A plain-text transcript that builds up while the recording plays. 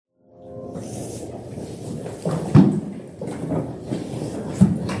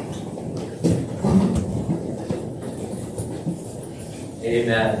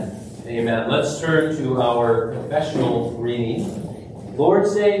Amen. Amen. Let's turn to our confessional reading.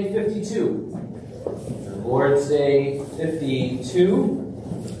 Lord's Day 52. Lord's Day 52.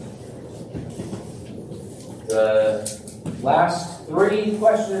 The last three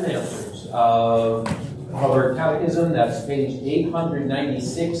question and answers of our catechism. That's page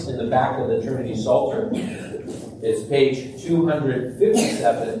 896 in the back of the Trinity Psalter. It's page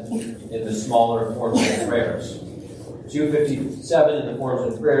 257 in the smaller forms of prayers. 257 in the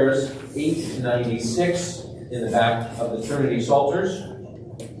forms of prayers, 896 in the back of the Trinity Psalters.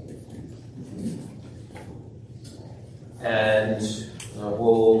 And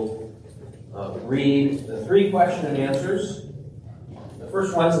we'll read the three question and answers. The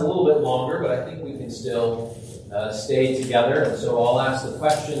first one's a little bit longer, but I think we can still stay together. And so I'll ask the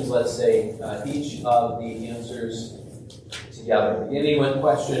questions, let's say, each of the answers together. Beginning with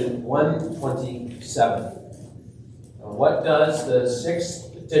question 127. What does the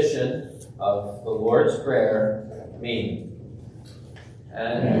sixth petition of the Lord's Prayer mean?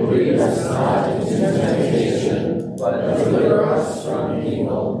 And lead us not into temptation, but deliver us from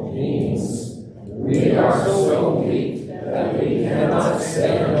evil means. We are so weak that we cannot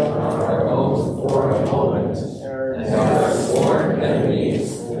stand on our own for a moment, and our sworn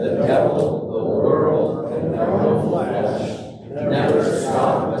enemies, the devil, the world, and our own flesh, never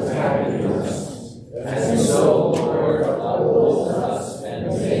stop attacking us. And so, Lord, uphold us and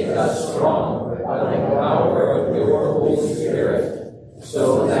make us strong by the power of your Holy Spirit,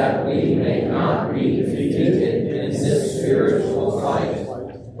 so that we may not be defeated in this spiritual fight,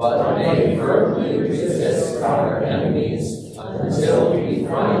 but may firmly resist our enemies until we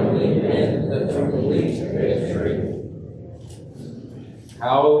finally win the complete victory.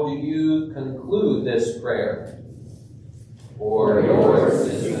 How do you conclude this prayer? For yours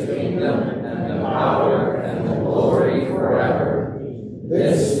is the kingdom and the power and the glory forever.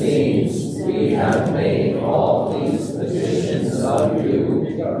 This means we have made all these petitions of you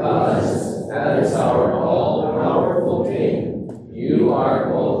because, as our all-powerful King, you are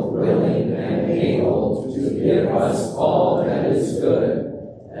both willing and able to give us all that is good,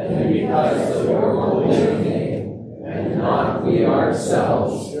 and because of your holy name, and not we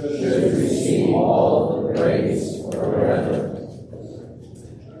ourselves, should receive all the praise forever.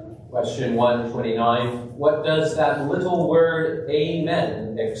 Question 129. What does that little word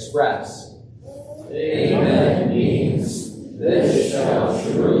Amen express? Amen means, this shall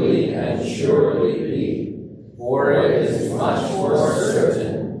truly and surely be, for it is much more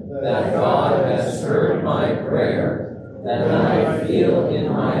certain that God has heard my prayer than I feel in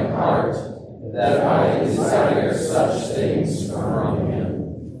my heart that I desire such things from Him.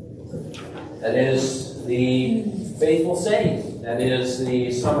 That is the faithful saying. That is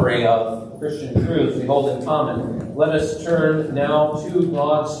the summary of Christian truths we hold in common. Let us turn now to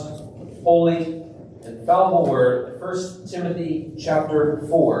God's holy, infallible word, 1 Timothy chapter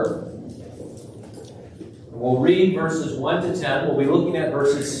 4. We'll read verses 1 to 10. We'll be looking at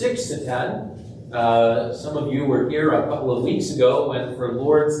verses 6 to 10. Some of you were here a couple of weeks ago when, for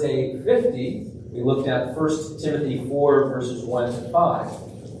Lord's Day 50, we looked at 1 Timothy 4, verses 1 to 5.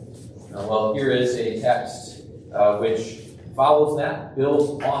 Well, here is a text which follows that,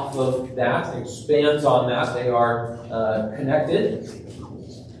 builds off of that, expands on that. They are connected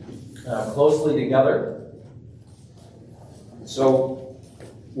closely together. So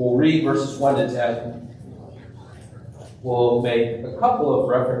we'll read verses 1 to 10. We'll make a couple of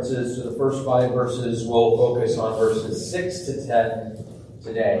references to the first 5 verses. We'll focus on verses 6 to 10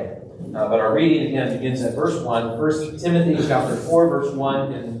 today. But our reading again begins at verse 1. 1 Timothy chapter 4, verse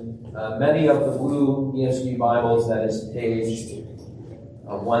 1, in many of the blue ESV Bibles, that is page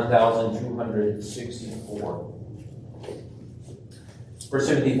 1264. 1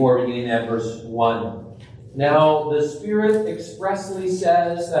 Timothy 4, beginning at verse 1. Now the Spirit expressly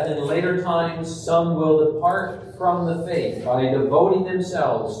says that in later times some will depart from the faith by devoting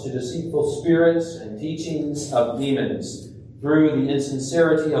themselves to deceitful spirits and teachings of demons, through the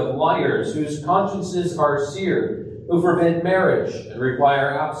insincerity of liars whose consciences are seared, who forbid marriage and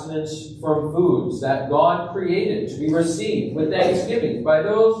require abstinence from foods that God created to be received with thanksgiving by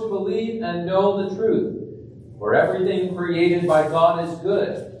those who believe and know the truth. For everything created by God is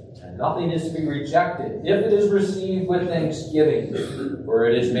good, and nothing is to be rejected if it is received with thanksgiving, for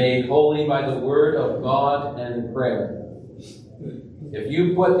it is made holy by the word of God and prayer. If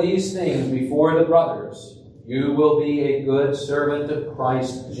you put these things before the brothers, you will be a good servant of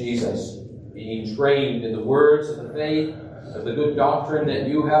Christ Jesus, being trained in the words of the faith of the good doctrine that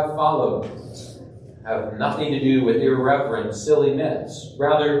you have followed. Have nothing to do with irreverent, silly myths.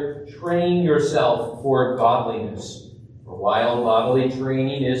 Rather, train yourself for godliness. For while bodily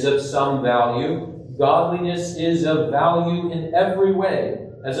training is of some value, godliness is of value in every way,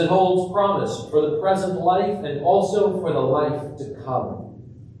 as it holds promise for the present life and also for the life to come.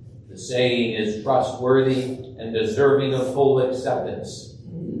 The saying is trustworthy and deserving of full acceptance.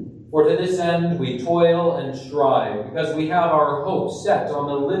 For to this end we toil and strive, because we have our hope set on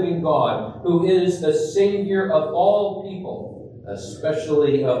the living God, who is the Savior of all people,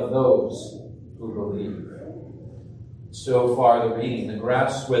 especially of those who believe. So far the reading. The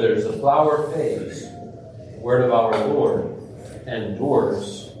grass withers, the flower fades. The word of our Lord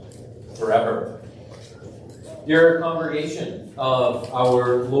endures forever. Dear congregation of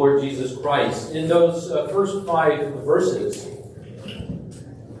our Lord Jesus Christ, in those first 5 verses,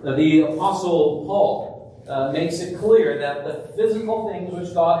 the Apostle Paul makes it clear that the physical things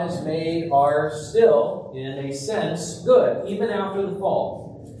which God has made are still, in a sense, good, even after the fall.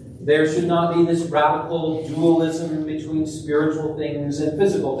 There should not be this radical dualism between spiritual things and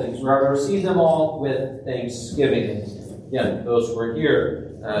physical things. Rather, receive them all with thanksgiving. Again, those who were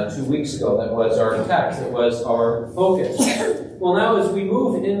here 2 weeks ago, that was our text, that was our focus. Well, now as we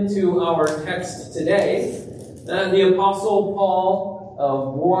move into our text today, the Apostle Paul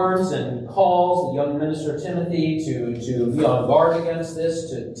warns and calls the young minister Timothy to be on guard against this,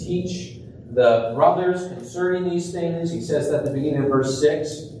 to teach the brothers concerning these things. He says that at the beginning of verse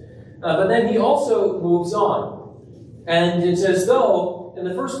 6. But then he also moves on. And it's as though, in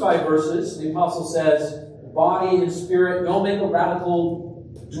the first 5 verses, the apostle says, body and spirit, don't make a radical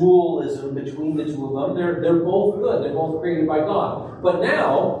dualism between the two of them. They're both good. They're both created by God. But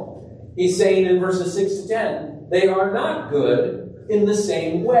now, he's saying in verses 6 to 10, they are not good in the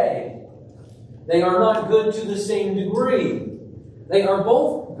same way. They are not good to the same degree. They are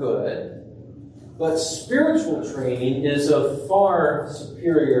both good, but spiritual training is of far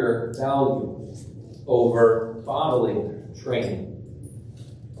superior value over bodily training.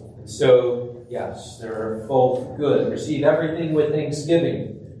 So, yes, they're both good. Receive everything with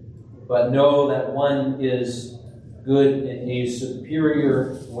thanksgiving, but know that one is good in a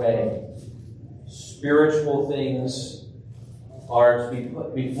superior way. Spiritual things are to be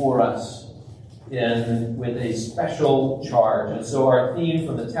put before us with a special charge. And so our theme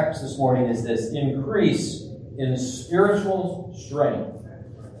from the text this morning is this: increase in spiritual strength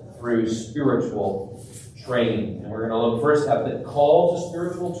through spiritual training. And we're going to look first at the call to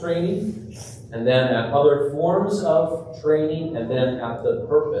spiritual training, and then at other forms of training, and then at the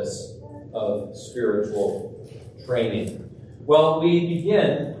purpose of spiritual training. Well, we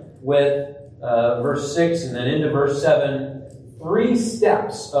begin with verse 6 and then into verse 7, 3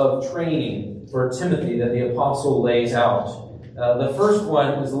 steps of training for Timothy that the apostle lays out. The first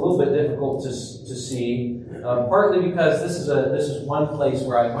one is a little bit difficult to see, partly because this is one place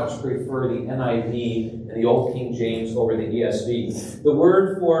where I much prefer the NIV and the Old King James over the ESV. The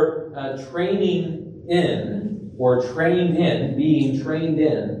word for training in, or trained in, being trained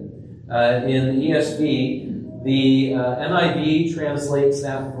in the ESV, the NIV translates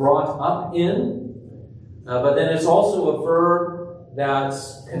that brought up in, but then it's also a verb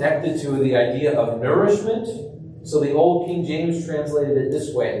that's connected to the idea of nourishment. So the Old King James translated it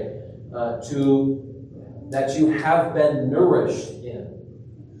this way, that you have been nourished in.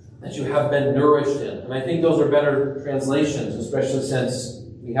 That you have been nourished in. And I think those are better translations, especially since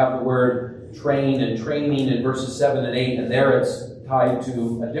we have the word train and training in verses 7 and 8, and there it's tied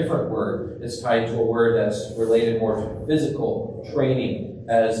to a different word. It's tied to a word that's related more to physical training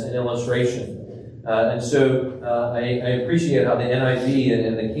as an illustration. And so I appreciate how the NIV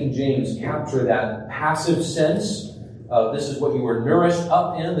and the King James capture that passive sense of this is what you were nourished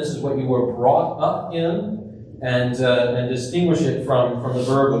up in, this is what you were brought up in, and distinguish it from the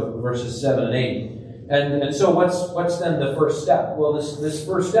verb of verses 7 and 8. And so what's then the first step? Well, this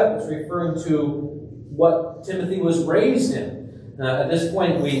first step is referring to what Timothy was raised in. At this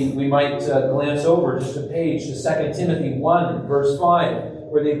point, we might glance over just a page to 2 Timothy 1, verse 5.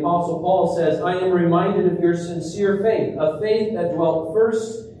 Where the Apostle Paul says, I am reminded of your sincere faith, a faith that dwelt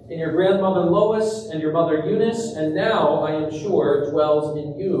first in your grandmother Lois and your mother Eunice, and now, I am sure, dwells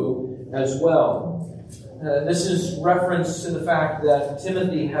in you as well. This is reference to the fact that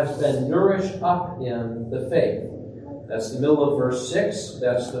Timothy has been nourished up in the faith. That's the middle of verse 6.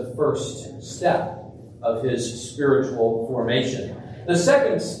 That's the first step of his spiritual formation. The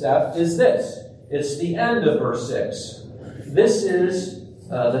second step is this. It's the end of verse 6. This is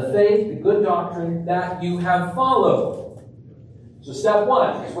the faith, the good doctrine that you have followed. So step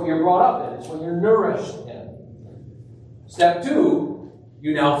 1 is what you're brought up in. It's what you're nourished in. Step 2,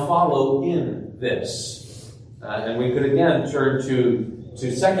 you now follow in this. And we could again turn to to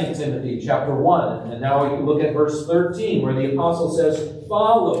 2 Timothy chapter 1. And now we can look at verse 13, where the apostle says,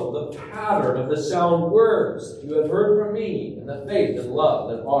 "Follow the pattern of the sound words you have heard from me in the faith and love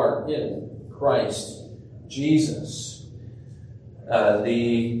that are in Christ Jesus."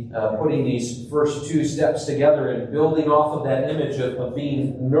 Putting these first two steps together and building off of that image of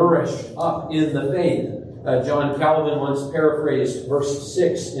being nourished up in the faith. John Calvin once paraphrased verse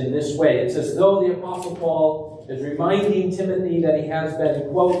 6 in this way. It says, "Though the Apostle Paul is reminding Timothy that he has been,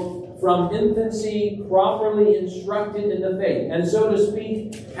 quote, from infancy properly instructed in the faith, and so to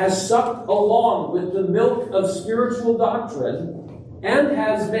speak, has sucked along with the milk of spiritual doctrine, and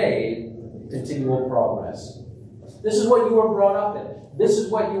has made continual progress." This is what you are brought up in. This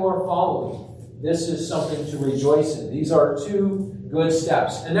is what you are following. This is something to rejoice in. These are two good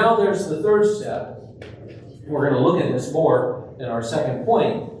steps. And now there's the third step. We're going to look at this more in our second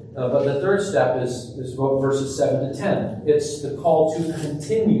point. But the third step is verses 7 to 10. It's the call to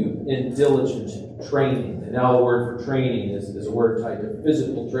continue in diligent training. And now the word for training is a word tied to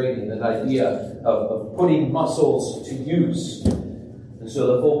physical training, that idea of putting muscles to use. And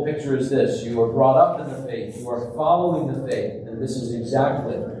so the full picture is this: you are brought up in the faith, you are following the faith, and this is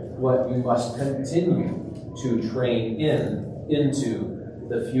exactly what you must continue to train into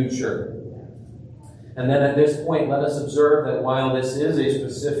the future. And then at this point, let us observe that while this is a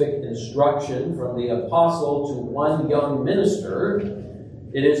specific instruction from the apostle to one young minister,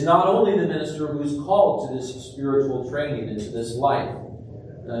 it is not only the minister who's called to this spiritual training, into this life.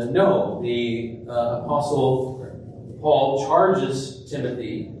 No, the apostle Paul charges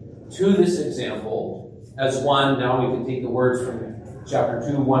Timothy to this example as one, now we can take the words from chapter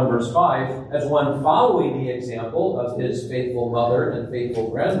 2, 1 verse 5, as one following the example of his faithful mother and faithful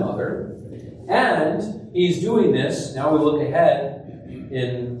grandmother. And he's doing this, now we look ahead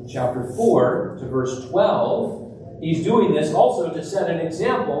in chapter 4 to verse 12, he's doing this also to set an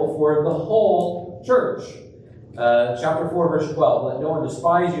example for the whole church. Chapter 4, verse 12, "Let no one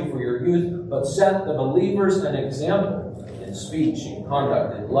despise you for your youth, but set the believers an example in speech, in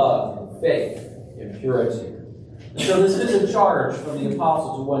conduct, in love, in faith, in purity." And so this is a charge from the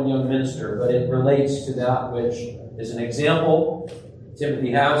apostle to one young minister, but it relates to that which is an example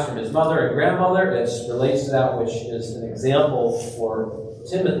Timothy has from his mother and grandmother. It relates to that which is an example for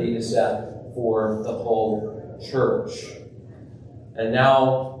Timothy to set for the whole church. And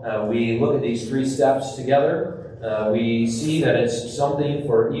now we look at these three steps together. We see that it's something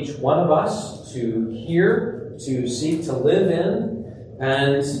for each one of us to hear, to seek to live in.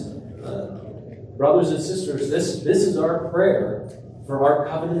 And brothers and sisters, this is our prayer for our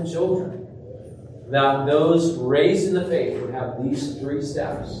covenant children. That those raised in the faith would have these three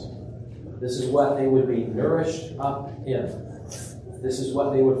steps. This is what they would be nourished up in. This is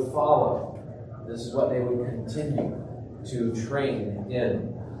what they would follow. This is what they would continue to train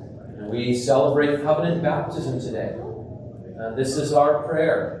in. We celebrate covenant baptism today. This is our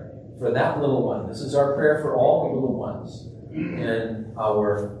prayer for that little one. This is our prayer for all the little ones in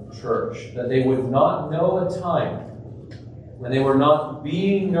our church. That they would not know a time when they were not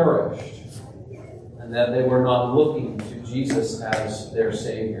being nourished, and that they were not looking to Jesus as their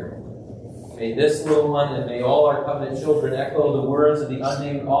Savior. May this little one and may all our covenant children echo the words of the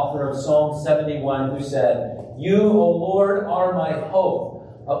unnamed author of Psalm 71, who said, "You, O Lord, are my hope.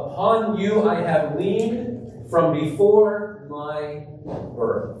 Upon you I have leaned from before my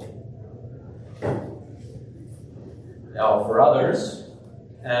birth." Now, for others,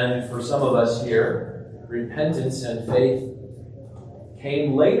 and for some of us here, repentance and faith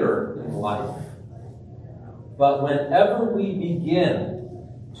came later in life. But whenever we begin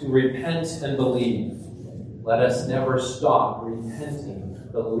to repent and believe, let us never stop repenting,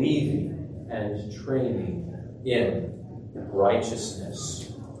 believing, and training in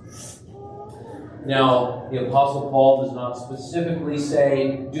righteousness. Now, the Apostle Paul does not specifically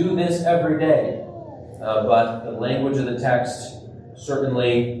say, do this every day. But the language of the text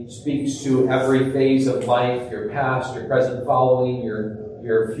certainly speaks to every phase of life, your past, your present following,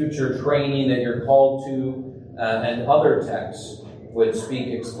 your future training that you're called to, and other texts would speak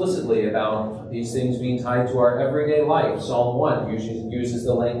explicitly about these things being tied to our everyday life. Psalm 1 uses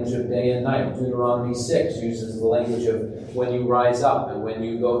the language of day and night. Deuteronomy 6 uses the language of when you rise up and when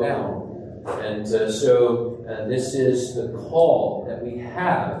you go down. And so this is the call that we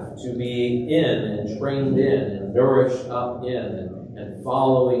have to be in and trained in and nourished up in and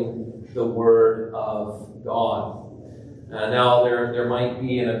following the Word of God. Now there might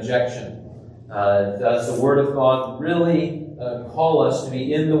be an objection. Does the Word of God really call us to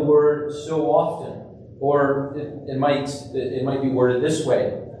be in the Word so often? Or it might be worded this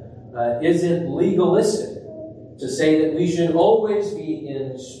way. Is it legalistic to say that we should always be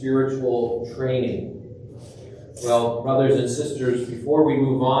in spiritual training. Well, brothers and sisters, before we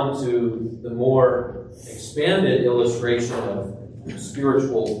move on to the more expanded illustration of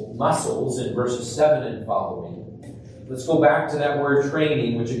spiritual muscles in verses 7 and following, let's go back to that word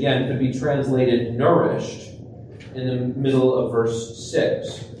training, which again could be translated nourished, in the middle of verse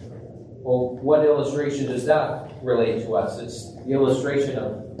 6. Well, what illustration does that relate to us? It's the illustration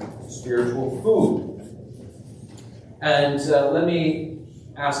of spiritual food. And let me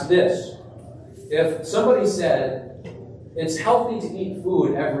ask this. If somebody said, it's healthy to eat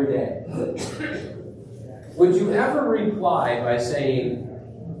food every day, would you ever reply by saying,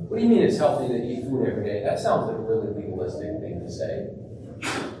 what do you mean it's healthy to eat food every day? That sounds like a really legalistic thing to say.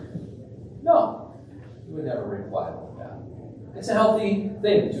 No, you would never reply like that. It's a healthy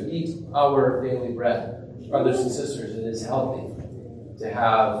thing to eat our daily bread. Brothers and sisters, it is healthy to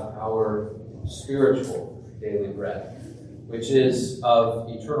have our spiritual daily bread, which is of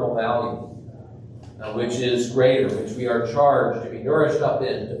eternal value, which is greater, which we are charged to be nourished up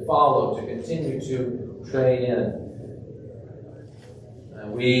in, to follow, to continue to train in.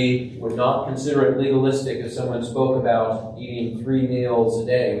 We would not consider it legalistic if someone spoke about eating 3 meals a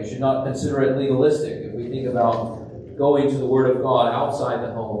day. We should not consider it legalistic if we think about going to the Word of God outside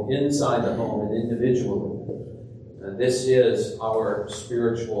the home, inside the home, and individually. And this is our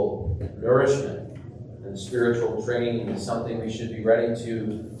spiritual nourishment. And spiritual training is something we should be ready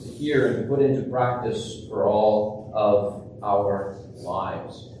to hear and put into practice for all of our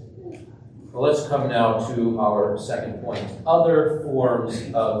lives. Well, let's come now to our second point, other forms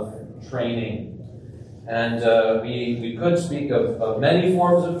of training. And we could speak of many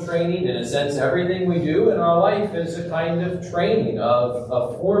forms of training. In a sense, everything we do in our life is a kind of training,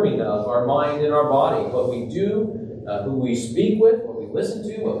 of forming of our mind and our body. What we do, who we speak with, what we listen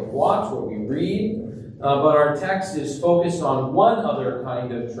to, what we watch, what we read. But our text is focused on one other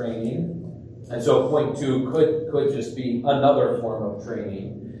kind of training. And so point 2 could just be another form of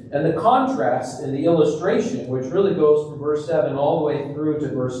training. And the contrast in the illustration, which really goes from verse 7 all the way through to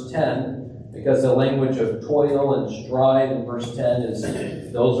verse 10, because the language of toil and strive in verse 10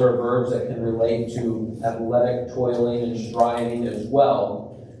 is, those are verbs that can relate to athletic toiling and striving as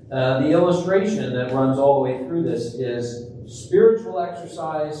well. The illustration that runs all the way through this is spiritual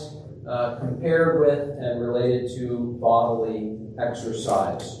exercise compared with and related to bodily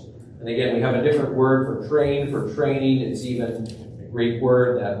exercise. And again, we have a different word for training. It's even Greek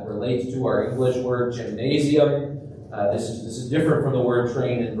word that relates to our English word gymnasium. This is different from the word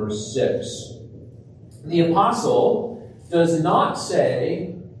train in verse 6. The apostle does not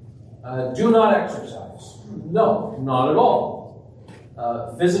say, do not exercise. No, not at all.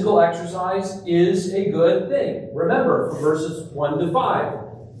 Physical exercise is a good thing. Remember, from verses 1 to 5,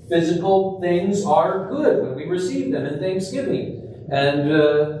 physical things are good when we receive them in thanksgiving, and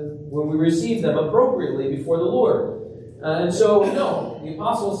when we receive them appropriately before the Lord. And so, no, the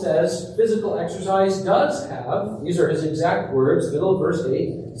apostle says physical exercise does have, these are his exact words, middle of verse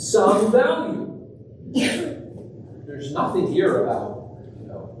 8, some value. There's nothing here about,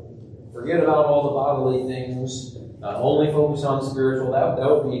 forget about all the bodily things, only focus on spiritual. That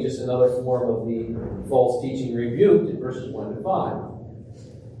would be just another form of the false teaching rebuked in verses 1 to 5.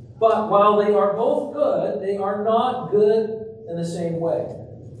 But while they are both good, they are not good in the same way.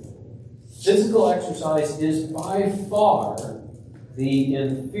 Physical exercise is by far the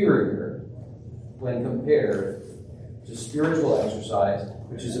inferior when compared to spiritual exercise,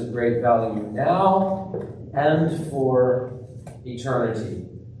 which is of great value now and for eternity.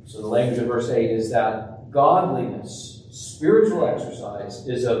 So the language of verse 8 is that godliness, spiritual exercise,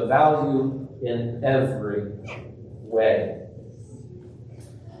 is of value in every way.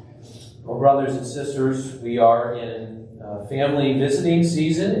 Well, brothers and sisters, we are in family visiting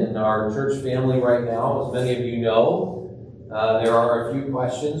season in our church family right now. As many of you know, there are a few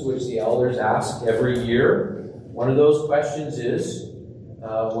questions which the elders ask every year. One of those questions is,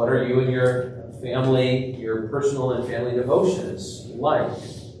 what are you and your family, your personal and family devotions like?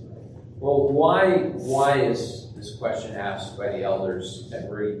 Well, why is this question asked by the elders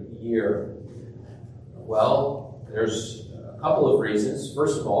every year? Well, there's a couple of reasons.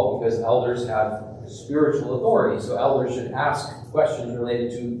 First of all, because elders have spiritual authority, so elders should ask questions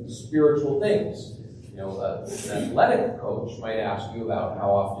related to spiritual things. An athletic coach might ask you about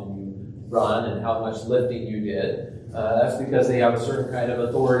how often you run and how much lifting you did. That's because they have a certain kind of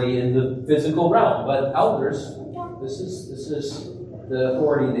authority in the physical realm. But elders, this is the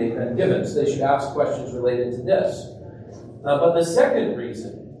authority they've been given, so they should ask questions related to this. But the second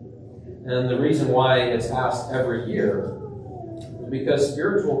reason, and the reason why it's asked every year, because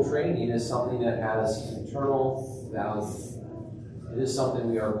spiritual training is something that has eternal value. It is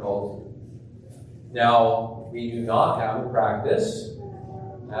something we are called to. Now, we do not have a practice,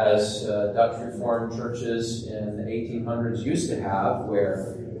 as Dutch Reformed churches in the 1800s used to have,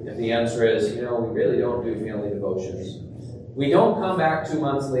 where if the answer is, we really don't do family devotions, we don't come back 2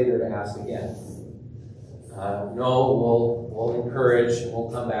 months later to ask again. No, we'll encourage, we'll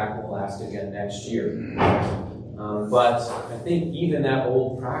come back, and we'll ask again next year. But I think even that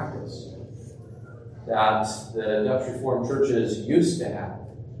old practice that the Dutch Reformed churches used to have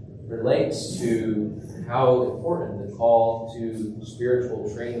relates to how important the call to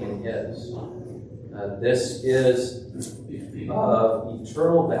spiritual training is. This is of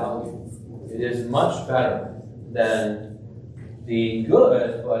eternal value. It is much better than the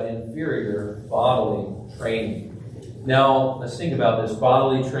good but inferior bodily training. Now, let's think about this.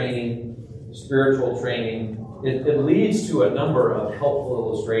 Bodily training, spiritual training, it leads to a number of helpful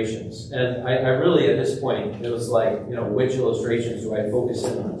illustrations. And I really, at this point, it was like, which illustrations do I focus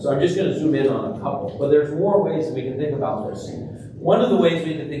in on? So I'm just going to zoom in on a couple. But there's more ways that we can think about this. One of the ways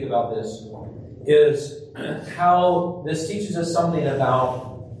we can think about this is how this teaches us something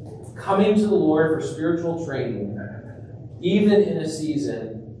about coming to the Lord for spiritual training, even in a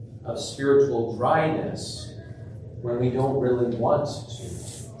season of spiritual dryness, when we don't really want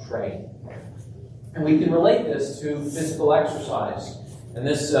to train. And we can relate this to physical exercise. And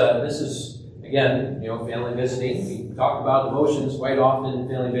this is, again, family visiting. We talk about devotions quite often in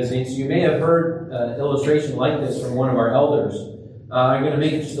family visiting. So you may have heard an illustration like this from one of our elders. I'm going to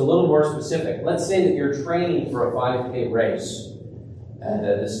make it just a little more specific. Let's say that you're training for a 5K race. And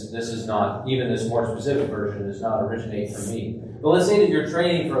this is not, even this more specific version does not originate from me. But let's say that you're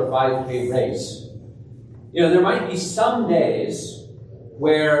training for a 5K race. There might be some days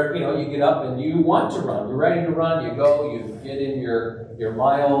where, you get up and you want to run. You're ready to run. You go, you get in your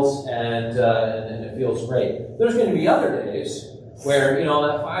miles, and it feels great. There's going to be other days where, that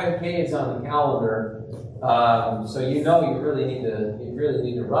 5K is on the calendar, so you really need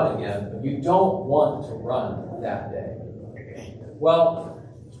to run again, but you don't want to run that day. Well,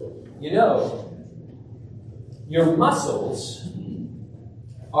 your muscles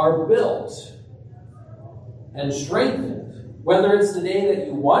are built and strengthened, whether it's the day that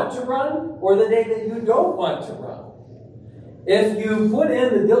you want to run or the day that you don't want to run. If you put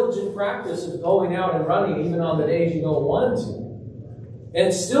in the diligent practice of going out and running even on the days you don't want to,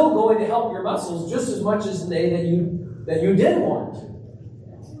 it's still going to help your muscles just as much as the day that you did want to.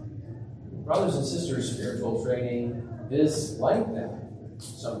 Brothers and sisters, spiritual training is like that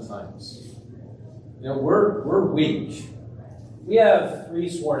sometimes. We're weak. We have 3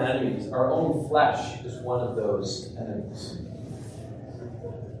 sworn enemies. Our own flesh is one of those enemies.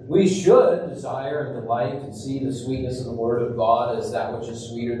 We should desire and delight and see the sweetness of the Word of God as that which is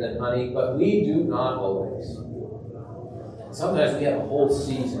sweeter than honey, but we do not always. Sometimes we have a whole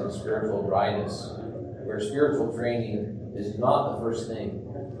season of spiritual dryness where spiritual training is not the first thing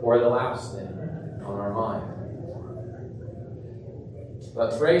or the last thing on our mind.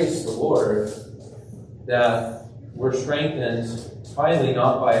 But praise the Lord that we're strengthened finally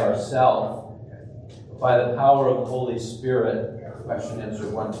not by ourselves, but by the power of the Holy Spirit. Question answer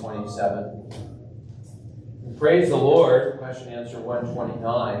 127. And praise the Lord, question answer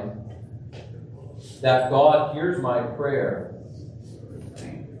 129, that God hears my prayer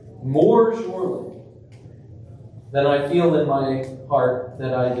more surely than I feel in my heart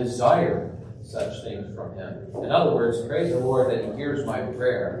that I desire such things from Him. In other words, praise the Lord that He hears my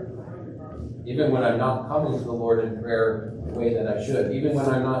prayer, even when I'm not coming to the Lord in prayer the way that I should, even when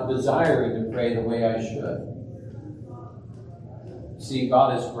I'm not desiring to pray the way I should. See,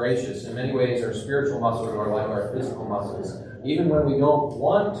 God is gracious. In many ways, our spiritual muscles are like our physical muscles. Even when we don't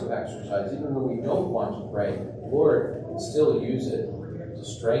want to exercise, even when we don't want to pray, the Lord can still use it to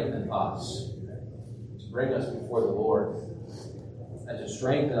strengthen us, to bring us before the Lord, and to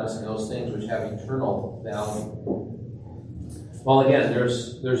strengthen us in those things which have eternal value. Well, again,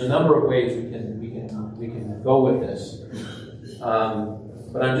 there's a number of ways we can go with this,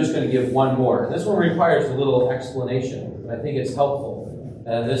 but I'm just going to give one more. And this one requires a little explanation, but I think it's helpful.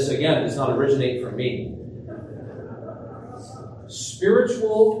 And this, again, does not originate from me.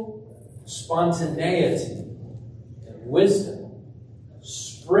 Spiritual spontaneity and wisdom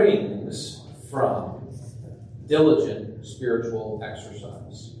springs from diligent spiritual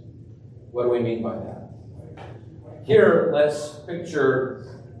exercise. What do we mean by that? Here, let's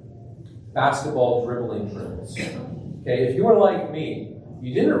picture basketball dribbling drills. Okay, if you were like me,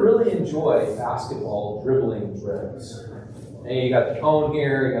 you didn't really enjoy basketball dribbling drills. And you got the cone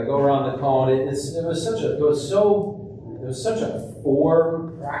here, you got to go around the cone. It was so it was such a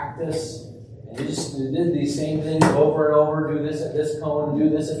form practice. And you just did these same things over and over. Do this at this cone, do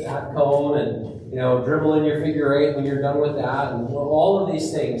this at that cone, and dribble in your figure eight when you're done with that, and all of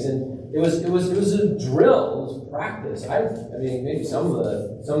these things. And it was a drill. It was practice. I mean, maybe some of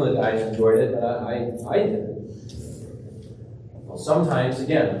the guys enjoyed it, but I didn't. Well, sometimes,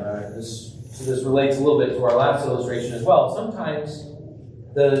 again, this relates a little bit to our last illustration as well. Sometimes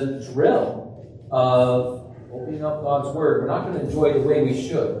the drill of opening up God's Word, we're not going to enjoy the way we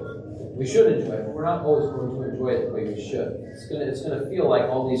should. We should enjoy it, but we're not always going to enjoy it the way we should. It's going to feel like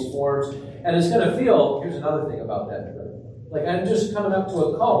all these forms, and it's going to feel, here's another thing about that drill. Like, I'm just coming up to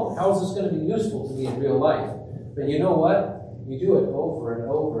a cone. How is this going to be useful to me in real life? But you know what? You do it over and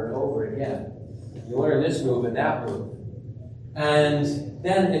over and over again. You learn this move and that move. And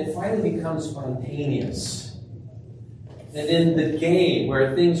then it finally becomes spontaneous. And in the game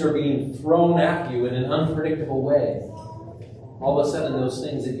where things are being thrown at you in an unpredictable way, all of a sudden those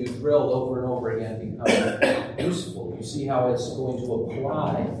things that you drilled over and over again become useful. You see how it's going to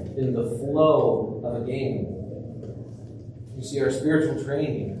apply in the flow of a game. You see our spiritual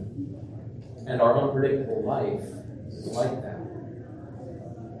training and our unpredictable life is like that.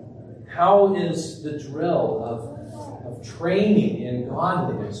 How is the drill of training in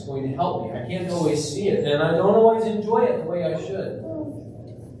godliness going to help me? I can't always see it, and I don't always enjoy it the way I should.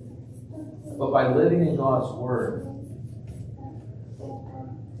 But by living in God's Word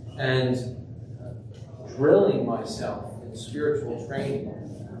and drilling myself in spiritual training,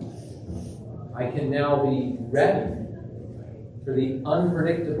 I can now be ready for the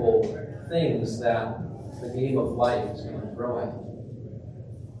unpredictable things that the game of life is going to throw at me.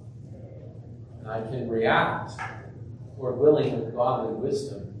 And I can react, Lord willing, with godly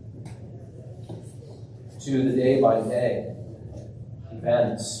wisdom to the day-by-day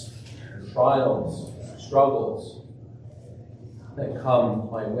events, trials, struggles that come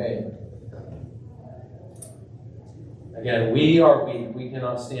my way. Again, we are weak. We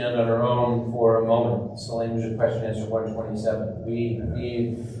cannot stand on our own for a moment. It's the language of question answer 127. We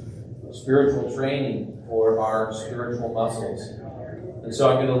need spiritual training for our spiritual muscles. And so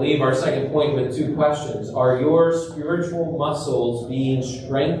I'm going to leave our second point with two questions. Are your spiritual muscles being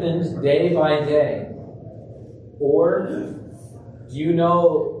strengthened day by day? Or do you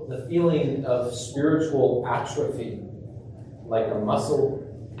know the feeling of spiritual atrophy, like a muscle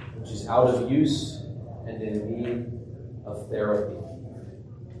which is out of use and in need of therapy?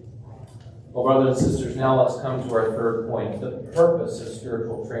 Well, brothers and sisters, now let's come to our third point, the purpose of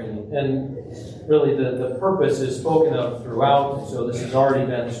spiritual training. And really, the purpose is spoken of throughout, and so this has already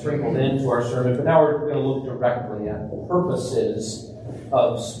been sprinkled into our sermon, but now we're going to look directly at the purposes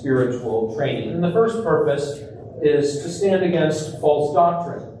of spiritual training. And the first purpose is to stand against false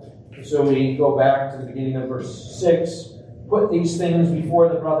doctrine. And so we go back to the beginning of verse 6, put these things before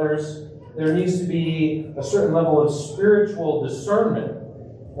the brothers. There needs to be a certain level of spiritual discernment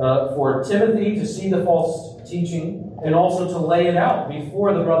for Timothy to see the false teaching and also to lay it out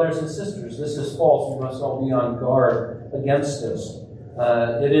before the brothers and sisters. This is false. We must all be on guard against this.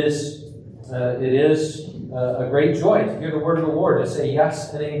 It is a great joy to hear the word of the Lord, to say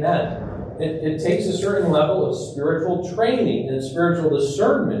yes and amen. It takes a certain level of spiritual training and spiritual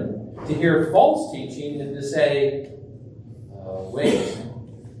discernment to hear false teaching and to say, wait,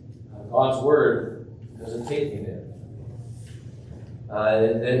 God's word doesn't take me there.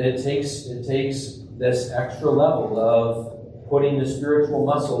 It takes this extra level of putting the spiritual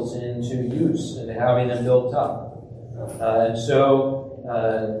muscles into use and having them built up. And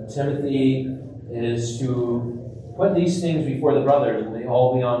so Timothy is to put these things before the brothers, and they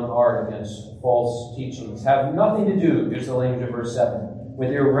all be on guard against false teachings. Have nothing to do, here's the language of verse 7,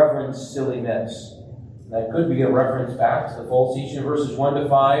 with irreverent, silly myths. That could be a reference back to the false teaching of verses 1 to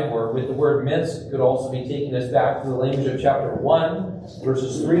 5, or with the word myths, it could also be taking us back to the language of chapter 1,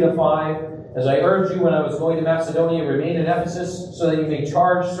 verses 3 to 5. As I urged you when I was going to Macedonia, remain in Ephesus, so that you may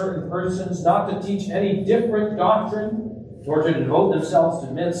charge certain persons not to teach any different doctrine, nor to devote themselves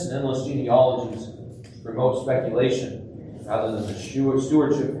to myths and endless genealogies, to promote speculation, rather than the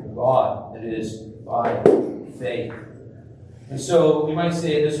stewardship of God that is by faith. And so we might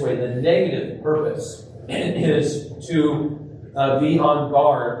say it this way: the negative purpose is to be on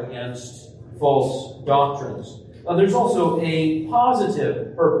guard against false doctrines. There's also a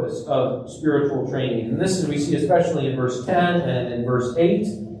positive purpose of spiritual training. And this is we see especially in verse 10 and in verse 8.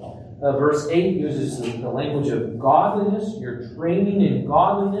 Verse 8 uses the language of godliness. You're training in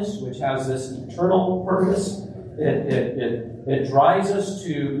godliness, which has this eternal purpose. It drives us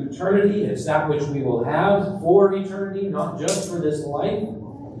to eternity. It's that which we will have for eternity, not just for this life.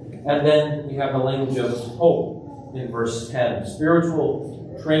 And then we have the language of hope, in verse 10.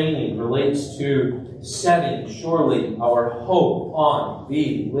 Spiritual training relates to setting, surely, our hope on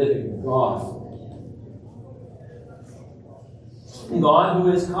the living God. God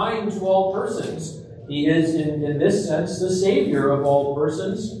who is kind to all persons. He is, in this sense, the Savior of all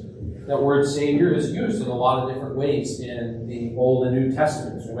persons. That word Savior is used in a lot of different ways in the Old and New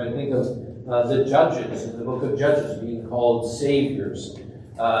Testaments. We might think of the Judges in the book of Judges being called Saviors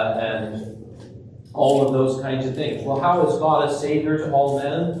and all of those kinds of things. Well, how is God a Savior to all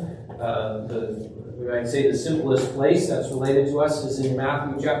men? We might say the simplest place that's related to us is in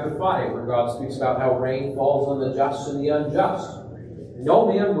Matthew chapter 5, where God speaks about how rain falls on the just and the unjust. No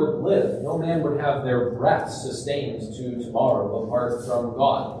man would live, no man would have their breath sustained to tomorrow apart from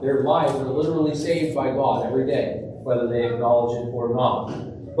God. Their lives are literally saved by God every day, whether they acknowledge it or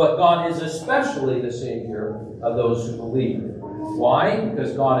not. But God is especially the Savior of those who believe. Why?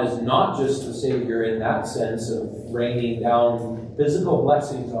 Because God is not just the Savior in that sense of raining down physical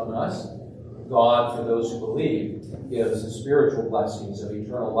blessings on us. God, for those who believe, gives the spiritual blessings of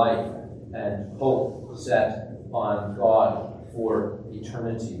eternal life and hope set on God for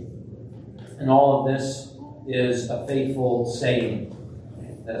eternity. And all of this is a faithful saying.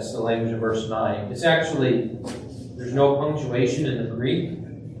 That's the language of verse 9. It's actually, there's no punctuation in the Greek.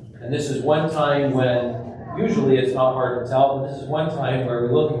 And this is one time when, usually it's not hard to tell, but this is one time where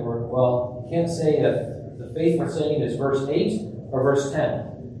we look and we're, well, you can't say if the faithful saying is verse 8 or verse 10.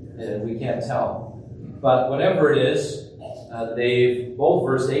 We can't tell. But whatever it is, both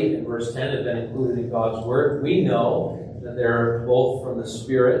verse 8 and verse 10 have been included in God's Word. We know that they're both from the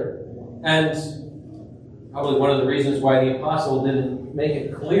Spirit. And probably one of the reasons why the apostle didn't make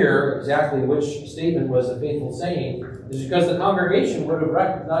it clear exactly which statement was the faithful saying is because the congregation would have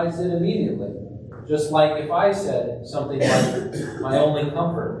recognized it immediately. Just like if I said something like, my only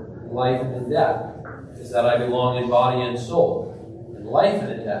comfort in life and in death is that I belong in body and soul. In life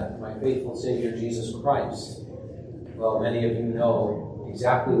and in death, my faithful Savior, Jesus Christ. Well, many of you know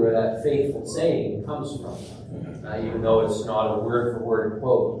exactly where that faithful saying comes from. Even though it's not a word-for-word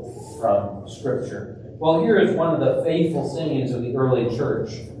quote from Scripture. Well, here is one of the faithful sayings of the early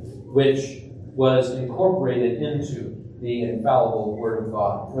church, which was incorporated into the infallible Word of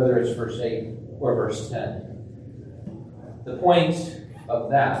God, whether it's verse 8 or verse 10. The point of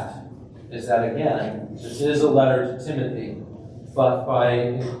that is that, again, this is a letter to Timothy, but by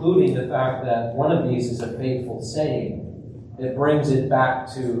including the fact that one of these is a faithful saying, it brings it back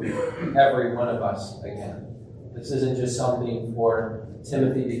to every one of us again. This isn't just something for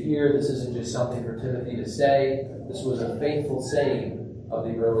Timothy to hear. This isn't just something for Timothy to say. This was a faithful saying of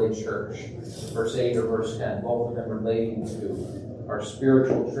the early church. Verse 8 or verse 10, both of them relating to our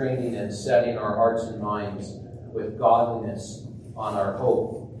spiritual training and setting our hearts and minds with godliness on our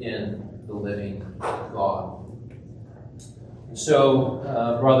hope in the living God. And so,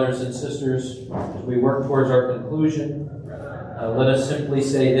 brothers and sisters, as we work towards our conclusion, let us simply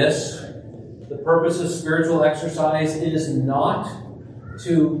say this. The purpose of spiritual exercise is not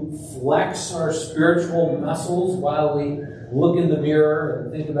to flex our spiritual muscles while we look in the mirror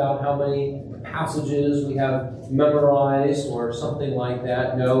and think about how many passages we have memorized or something like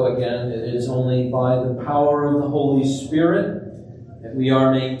that. No, again, it is only by the power of the Holy Spirit that we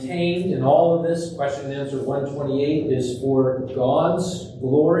are maintained in all of this. Question and answer 128 is for God's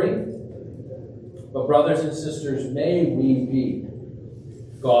glory. But brothers and sisters, may we be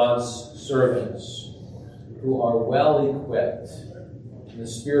God's servants who are well equipped in the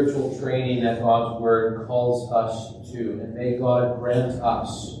spiritual training that God's Word calls us to. And may God grant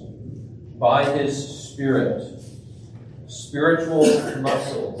us, by His Spirit, spiritual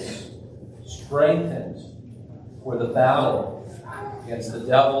muscles strengthened for the battle against the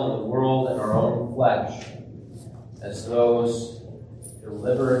devil and the world and our own flesh, as those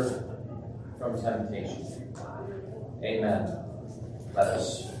delivered from temptation. Amen. Let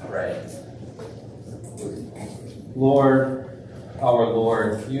us pray. Lord, our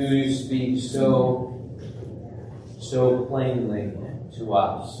Lord, you speak so plainly to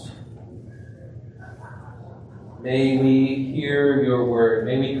us. May we hear your word.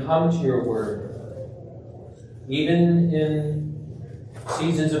 May we come to your word. Even in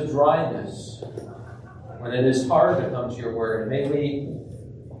seasons of dryness, when it is hard to come to your word, may we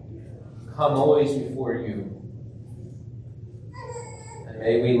come always before you. And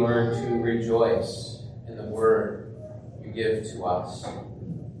may we learn to rejoice in the word you give to us.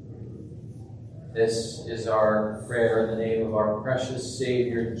 This is our prayer in the name of our precious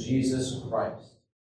Savior, Jesus Christ.